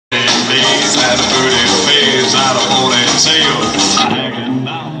that booty fades out of ponytail. Hanging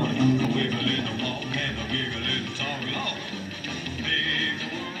down, wiggling the walk and a giggling talk. Lord, big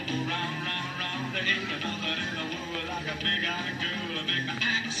world go round, round, round. There ain't nothing in the world like a big-eyed girl. Make me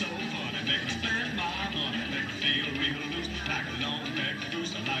act so funny, make me spend my money, make me feel real loose, like a long-necked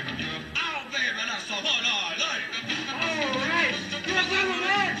goose, like a girl. Oh, baby, that's the one I like. All right, give us one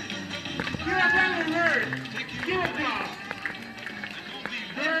word. Give us one word. Give it to us.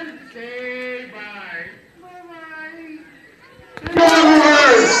 Vern, say bye. Bye-bye.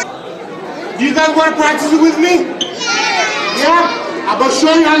 Do you guys want to practice it with me? Yeah? I'm going to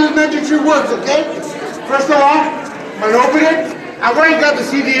show you how this magic trick works, okay? First of all, I'm going to open it. I've already got the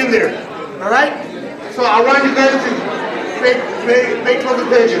CD in there, all right? So I want you guys to make close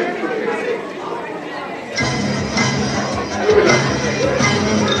attention.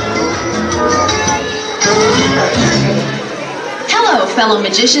 Hello, fellow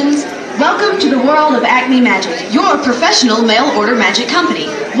magicians. Welcome to the world of Acme Magic, your professional mail-order magic company.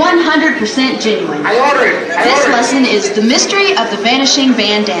 100% genuine. I order it. This lesson is the mystery of the vanishing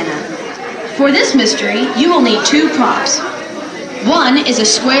bandana. For this mystery, you will need two props. One is a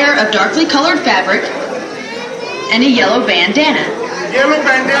square of darkly colored fabric and a yellow bandana. Yellow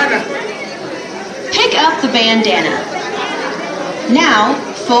bandana. Pick up the bandana. Now,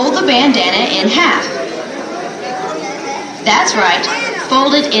 fold the bandana in half. That's right,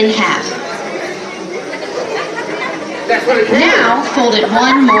 fold it in half. That's what it is. Now, fold it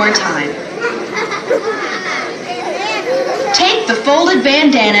one more time. Take the folded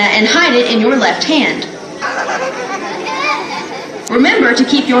bandana and hide it in your left hand. Remember to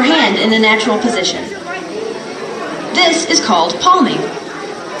keep your hand in a natural position. This is called palming.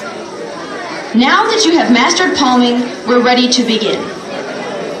 Now that you have mastered palming, we're ready to begin.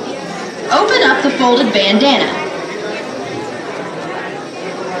 Open up the folded bandana.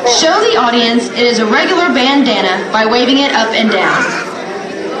 Show the audience it is a regular bandana by waving it up and down.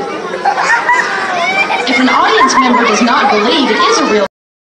 If an audience member does not believe it is a real